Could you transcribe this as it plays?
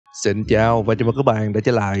Xin chào và chào mừng các bạn đã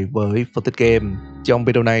trở lại với Phân Tích Game. Trong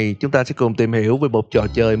video này, chúng ta sẽ cùng tìm hiểu về một trò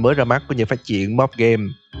chơi mới ra mắt của nhà phát triển mob game.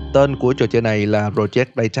 Tên của trò chơi này là Project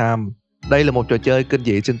Playtime. Đây là một trò chơi kinh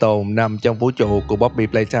dị sinh tồn nằm trong vũ trụ của Project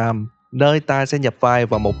Playtime, nơi ta sẽ nhập vai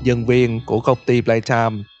vào một nhân viên của công ty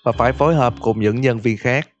Playtime và phải phối hợp cùng những nhân viên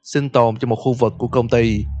khác sinh tồn trong một khu vực của công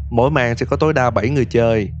ty. Mỗi màn sẽ có tối đa 7 người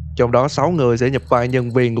chơi, trong đó 6 người sẽ nhập vai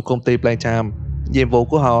nhân viên của công ty Playtime. Nhiệm vụ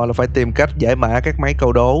của họ là phải tìm cách giải mã các máy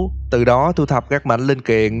câu đố, từ đó thu thập các mảnh linh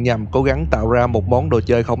kiện nhằm cố gắng tạo ra một món đồ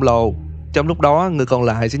chơi khổng lồ. Trong lúc đó, người còn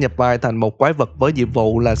lại sẽ nhập vai thành một quái vật với nhiệm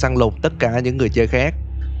vụ là săn lùng tất cả những người chơi khác.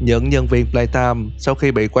 Những nhân viên Playtime sau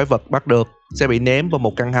khi bị quái vật bắt được sẽ bị ném vào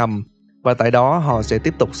một căn hầm, và tại đó họ sẽ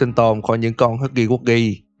tiếp tục sinh tồn khỏi những con huggy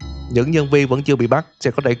wuggy. Những nhân viên vẫn chưa bị bắt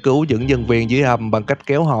sẽ có thể cứu những nhân viên dưới hầm bằng cách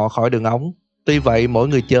kéo họ khỏi đường ống. Tuy vậy, mỗi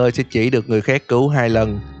người chơi sẽ chỉ được người khác cứu 2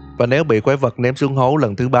 lần, và nếu bị quái vật ném xuống hố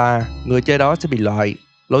lần thứ 3, người chơi đó sẽ bị loại.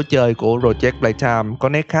 Lối chơi của Project Playtime có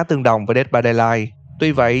nét khá tương đồng với Dead by Daylight.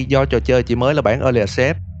 Tuy vậy, do trò chơi chỉ mới là bản Early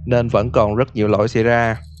Access nên vẫn còn rất nhiều lỗi xảy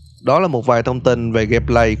ra. Đó là một vài thông tin về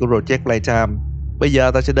gameplay của Project Playtime. Bây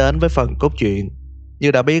giờ ta sẽ đến với phần cốt truyện.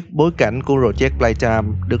 Như đã biết, bối cảnh của Project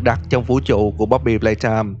Playtime được đặt trong vũ trụ của Bobby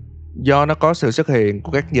Playtime, do nó có sự xuất hiện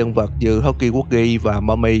của các nhân vật như Huggy Wuggy và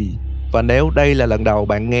Mummy. Và nếu đây là lần đầu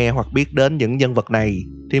bạn nghe hoặc biết đến những nhân vật này,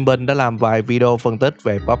 thì mình đã làm vài video phân tích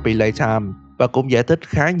về Bobby Playtime và cũng giải thích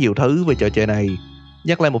khá nhiều thứ về trò chơi này.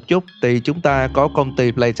 Nhắc lại một chút thì chúng ta có công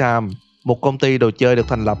ty Playtime, một công ty đồ chơi được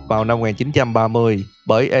thành lập vào năm 1930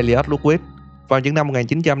 bởi Elliot Ludwig. Vào những năm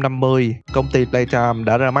 1950, công ty Playtime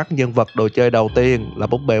đã ra mắt nhân vật đồ chơi đầu tiên là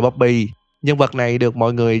búp bê Bobby. Nhân vật này được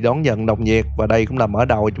mọi người đón nhận nồng nhiệt, và đây cũng là mở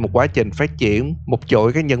đầu cho một quá trình phát triển một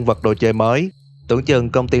chuỗi các nhân vật đồ chơi mới. Tưởng chừng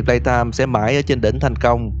công ty Playtime sẽ mãi ở trên đỉnh thành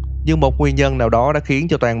công, nhưng một nguyên nhân nào đó đã khiến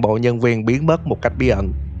cho toàn bộ nhân viên biến mất một cách bí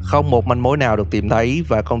ẩn. Không một manh mối nào được tìm thấy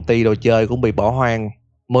và công ty đồ chơi cũng bị bỏ hoang.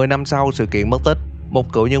 10 năm sau sự kiện mất tích,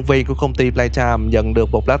 một cựu nhân viên của công ty Playtime nhận được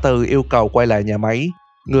một lá thư yêu cầu quay lại nhà máy.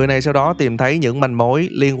 Người này sau đó tìm thấy những manh mối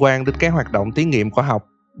liên quan đến các hoạt động thí nghiệm khoa học,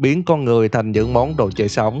 biến con người thành những món đồ chơi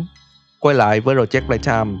sống. Quay lại với Project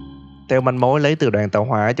Playtime, theo manh mối lấy từ đoạn tàu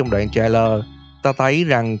hỏa trong đoạn trailer, ta thấy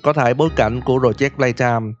rằng có thể bối cảnh của Project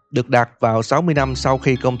Playtime được đặt vào 60 năm sau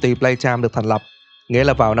khi công ty Playtime được thành lập, nghĩa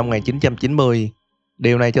là vào năm 1990.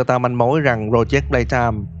 Điều này cho ta manh mối rằng Project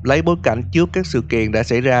Playtime lấy bối cảnh trước các sự kiện đã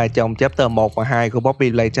xảy ra trong chapter 1 và 2 của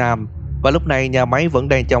Bobby Playtime, và lúc này nhà máy vẫn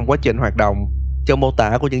đang trong quá trình hoạt động. Trong mô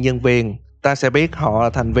tả của những nhân viên, ta sẽ biết họ là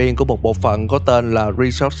thành viên của một bộ phận có tên là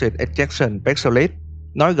Resources Extraction Specialist,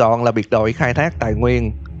 nói gọn là biệt đội khai thác tài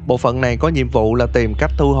nguyên. Bộ phận này có nhiệm vụ là tìm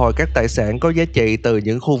cách thu hồi các tài sản có giá trị từ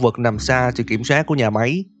những khu vực nằm xa sự kiểm soát của nhà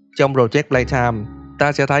máy. Trong Project Playtime,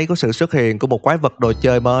 ta sẽ thấy có sự xuất hiện của một quái vật đồ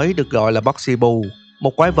chơi mới được gọi là Boxy Boo,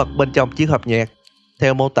 một quái vật bên trong chiếc hộp nhạc.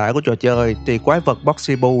 Theo mô tả của trò chơi thì quái vật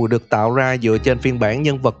Boxy Boo được tạo ra dựa trên phiên bản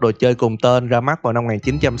nhân vật đồ chơi cùng tên ra mắt vào năm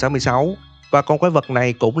 1966, và con quái vật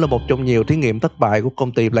này cũng là một trong nhiều thí nghiệm thất bại của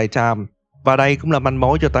công ty Playtime. Và đây cũng là manh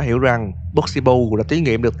mối cho ta hiểu rằng Boxy Boo là thí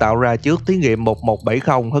nghiệm được tạo ra trước thí nghiệm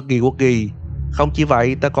 1170 Huggy Wuggy. Không chỉ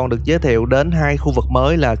vậy, ta còn được giới thiệu đến 2 khu vực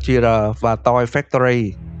mới là Chơi và Toy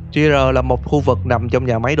Factory. Chơi là một khu vực nằm trong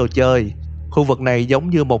nhà máy đồ chơi. Khu vực này giống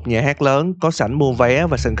như một nhà hát lớn có sảnh mua vé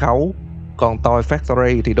và sân khấu. Còn Toy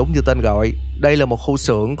Factory thì đúng như tên gọi, đây là một khu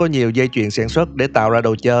xưởng có nhiều dây chuyền sản xuất để tạo ra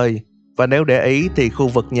đồ chơi. Và nếu để ý thì khu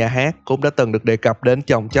vực nhà hát cũng đã từng được đề cập đến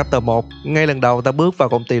trong chapter 1, ngay lần đầu ta bước vào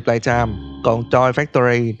công ty Playtime. Còn Toy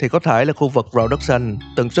Factory thì có thể là khu vực Production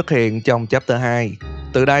từng xuất hiện trong chapter 2.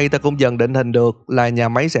 Từ đây ta cũng dần định hình được là nhà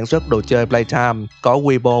máy sản xuất đồ chơi Playtime có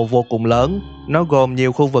quy mô vô cùng lớn. Nó gồm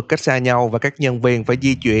nhiều khu vực cách xa nhau và các nhân viên phải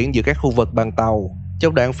di chuyển giữa các khu vực bằng tàu.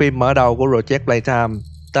 Trong đoạn phim mở đầu của Project Playtime,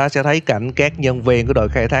 ta sẽ thấy cảnh các nhân viên của đội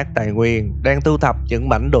khai thác tài nguyên đang thu thập những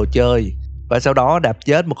mảnh đồ chơi, và sau đó đạp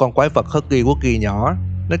chết một con quái vật Huggy Wuggy nhỏ.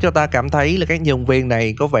 Nó cho ta cảm thấy là các nhân viên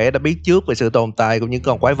này có vẻ đã biết trước về sự tồn tại của những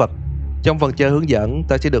con quái vật. Trong phần chơi hướng dẫn,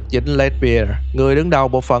 ta sẽ được chính Lesbier, người đứng đầu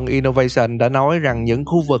bộ phận Innovation, đã nói rằng những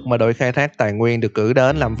khu vực mà đội khai thác tài nguyên được cử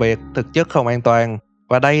đến làm việc thực chất không an toàn.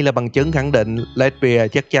 Và đây là bằng chứng khẳng định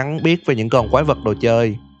Lesbier chắc chắn biết về những con quái vật đồ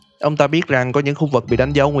chơi. Ông ta biết rằng có những khu vực bị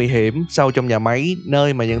đánh dấu nguy hiểm sâu trong nhà máy,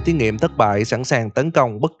 nơi mà những thí nghiệm thất bại sẵn sàng tấn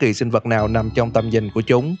công bất kỳ sinh vật nào nằm trong tầm nhìn của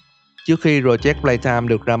chúng. Trước khi Project Playtime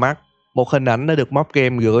được ra mắt, một hình ảnh đã được mob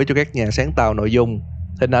game gửi cho các nhà sáng tạo nội dung.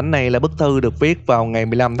 Hình ảnh này là bức thư được viết vào ngày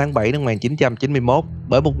 15 tháng 7 năm 1991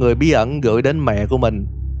 bởi một người bí ẩn gửi đến mẹ của mình.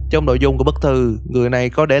 Trong nội dung của bức thư, người này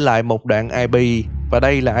có để lại một đoạn IP, và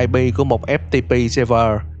đây là IP của một FTP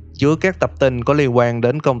server chứa các tập tin có liên quan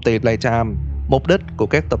đến công ty Playtime. Mục đích của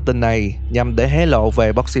các tập tin này nhằm để hé lộ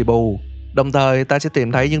về Boxy Boo. Đồng thời ta sẽ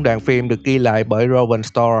tìm thấy những đoạn phim được ghi lại bởi Rowan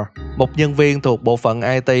Store, một nhân viên thuộc bộ phận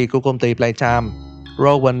IT của công ty Playtime.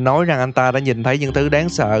 Rowan nói rằng anh ta đã nhìn thấy những thứ đáng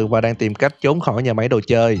sợ và đang tìm cách trốn khỏi nhà máy đồ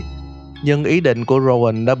chơi. Nhưng ý định của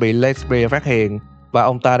Rowan đã bị Lesbia phát hiện và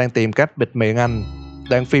ông ta đang tìm cách bịt miệng anh.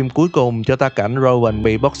 Đoạn phim cuối cùng cho ta cảnh Rowan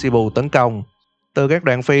bị Boxable tấn công. Từ các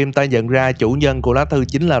đoạn phim ta nhận ra chủ nhân của lá thư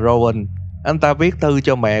chính là Rowan. Anh ta viết thư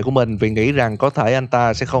cho mẹ của mình vì nghĩ rằng có thể anh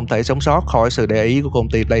ta sẽ không thể sống sót khỏi sự để ý của công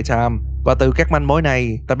ty Playtime. Và từ các manh mối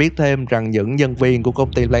này, ta biết thêm rằng những nhân viên của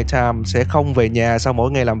công ty Playtime sẽ không về nhà sau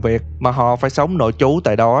mỗi ngày làm việc, mà họ phải sống nội trú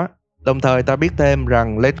tại đó. Đồng thời ta biết thêm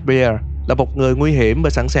rằng Lesbia là một người nguy hiểm và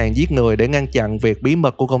sẵn sàng giết người để ngăn chặn việc bí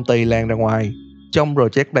mật của công ty lan ra ngoài. Trong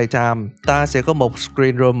Project Playtime, ta sẽ có một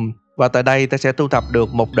screen room và tại đây ta sẽ thu thập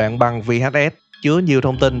được một đoạn băng VHS chứa nhiều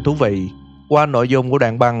thông tin thú vị. Qua nội dung của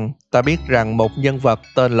đoạn băng, ta biết rằng một nhân vật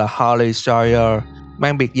tên là Harley Sawyer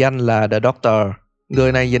mang biệt danh là The Doctor.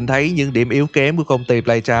 Người này nhìn thấy những điểm yếu kém của công ty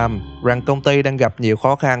Playtime, rằng công ty đang gặp nhiều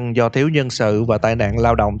khó khăn do thiếu nhân sự và tai nạn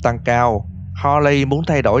lao động tăng cao. Harley muốn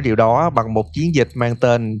thay đổi điều đó bằng một chiến dịch mang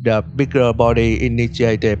tên The Bigger Body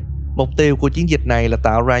Initiative. Mục tiêu của chiến dịch này là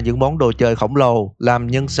tạo ra những món đồ chơi khổng lồ, làm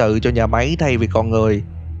nhân sự cho nhà máy thay vì con người.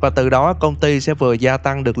 Và từ đó công ty sẽ vừa gia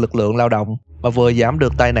tăng được lực lượng lao động mà vừa giảm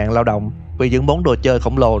được tai nạn lao động vì những món đồ chơi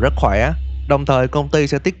khổng lồ rất khỏe. Đồng thời công ty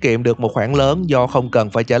sẽ tiết kiệm được một khoản lớn do không cần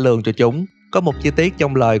phải trả lương cho chúng. Có một chi tiết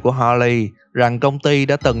trong lời của Harley rằng công ty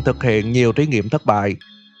đã từng thực hiện nhiều thí nghiệm thất bại.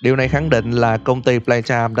 Điều này khẳng định là công ty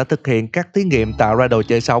Playtime đã thực hiện các thí nghiệm tạo ra đồ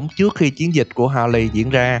chơi sống trước khi chiến dịch của Harley diễn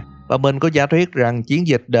ra. Và mình có giả thuyết rằng chiến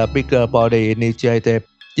dịch The Bigger Body Initiative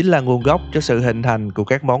chính là nguồn gốc cho sự hình thành của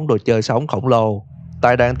các món đồ chơi sống khổng lồ.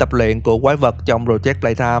 Tại đoạn tập luyện của quái vật trong Project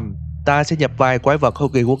Playtime, ta sẽ nhập vai quái vật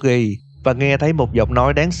Huggy Wuggy và nghe thấy một giọng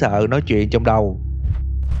nói đáng sợ nói chuyện trong đầu.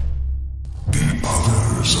 The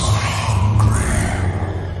others are hungry.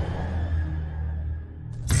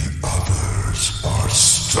 The others are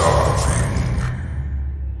starving.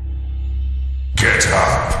 Get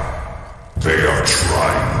up. They are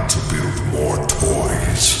trying to build more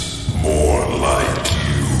toys, more like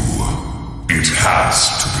you. It has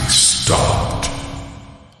to be stopped.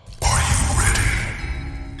 Are you ready?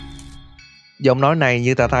 Giọng nói này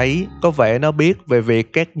như ta thấy, có vẻ nó biết về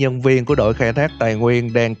việc các nhân viên của đội khai thác tài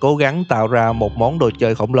nguyên đang cố gắng tạo ra một món đồ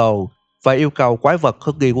chơi khổng lồ và yêu cầu quái vật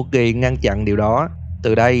Huggy Wuggy ngăn chặn điều đó.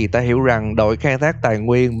 Từ đây ta hiểu rằng đội khai thác tài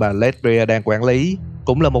nguyên mà Lesbia đang quản lý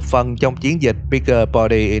cũng là một phần trong chiến dịch Bigger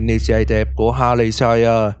Body Initiative của Harley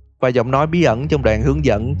Sawyer, và giọng nói bí ẩn trong đoạn hướng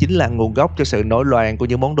dẫn chính là nguồn gốc cho sự nổi loạn của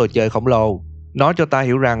những món đồ chơi khổng lồ. Nó cho ta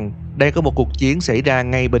hiểu rằng đây có một cuộc chiến xảy ra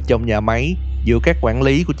ngay bên trong nhà máy giữa các quản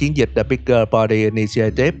lý của chiến dịch The Bigger Body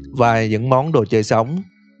Initiative và những món đồ chơi sống.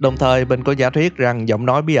 Đồng thời mình có giả thuyết rằng giọng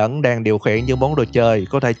nói bí ẩn đang điều khiển những món đồ chơi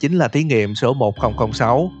có thể chính là thí nghiệm số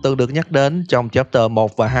 1006 từng được nhắc đến trong chapter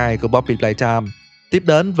 1 và 2 của Project Playtime. Tiếp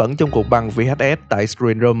đến vẫn trong cuộc băng VHS tại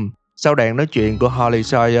Screen Room, sau đoạn nói chuyện của Harley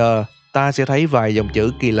Sawyer, ta sẽ thấy vài dòng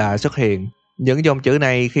chữ kỳ lạ xuất hiện. Những dòng chữ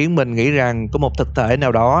này khiến mình nghĩ rằng có một thực thể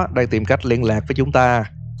nào đó đang tìm cách liên lạc với chúng ta.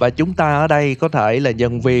 Và chúng ta ở đây có thể là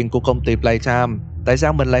nhân viên của công ty Playtime. Tại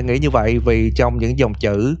sao mình lại nghĩ như vậy? Vì trong những dòng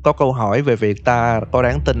chữ có câu hỏi về việc ta có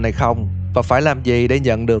đáng tin hay không và phải làm gì để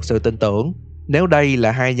nhận được sự tin tưởng. Nếu đây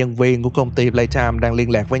là hai nhân viên của công ty Playtime đang liên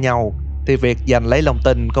lạc với nhau thì việc giành lấy lòng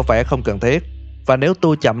tin có vẻ không cần thiết. Và nếu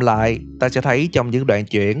tôi chậm lại, ta sẽ thấy trong những đoạn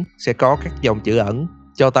chuyển sẽ có các dòng chữ ẩn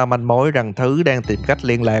cho ta manh mối rằng thứ đang tìm cách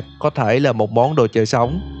liên lạc có thể là một món đồ chơi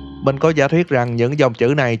sống. Mình có giả thuyết rằng những dòng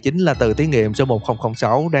chữ này chính là từ thí nghiệm số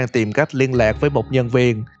 1006 đang tìm cách liên lạc với một nhân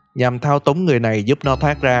viên nhằm thao túng người này giúp nó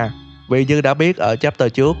thoát ra. Vì như đã biết ở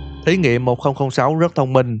chapter trước, thí nghiệm 1006 rất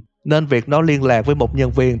thông minh, nên việc nó liên lạc với một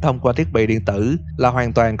nhân viên thông qua thiết bị điện tử là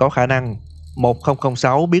hoàn toàn có khả năng.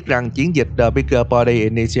 1006 biết rằng chiến dịch The Bigger Body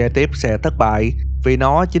Initiative sẽ thất bại vì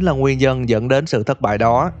nó chính là nguyên nhân dẫn đến sự thất bại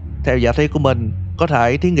đó. Theo giả thuyết của mình, có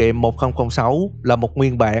thể thí nghiệm 1006 là một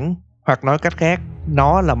nguyên bản, hoặc nói cách khác,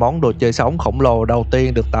 nó là món đồ chơi sống khổng lồ đầu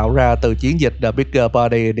tiên được tạo ra từ chiến dịch The Bigger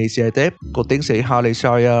Body Initiative của tiến sĩ Harley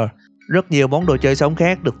Sawyer. Rất nhiều món đồ chơi sống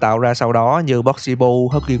khác được tạo ra sau đó như Boxable,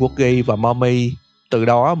 Huggy Wuggy và Mommy. Từ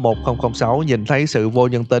đó 1006 nhìn thấy sự vô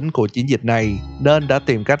nhân tính của chiến dịch này nên đã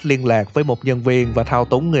tìm cách liên lạc với một nhân viên và thao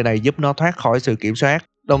túng người này giúp nó thoát khỏi sự kiểm soát,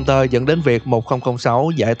 đồng thời dẫn đến việc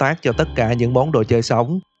 1006 giải thoát cho tất cả những món đồ chơi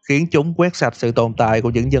sống, khiến chúng quét sạch sự tồn tại của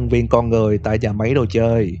những nhân viên con người tại nhà máy đồ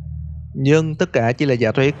chơi. Nhưng tất cả chỉ là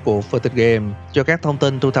giả thuyết của Phân Tích Game cho các thông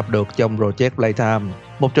tin thu thập được trong Project Playtime,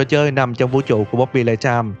 một trò chơi nằm trong vũ trụ của Project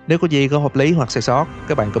Playtime. Nếu có gì không hợp lý hoặc sai sót,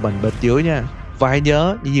 các bạn comment bên dưới nha. Và hãy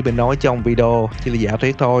nhớ, như mình nói trong video, chỉ là giả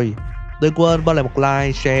thuyết thôi. Đừng quên bỏ lại một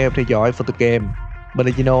like, share và theo dõi Phân Tích Game. Mình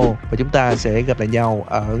là Gino và chúng ta sẽ gặp lại nhau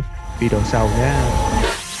ở video sau nhé.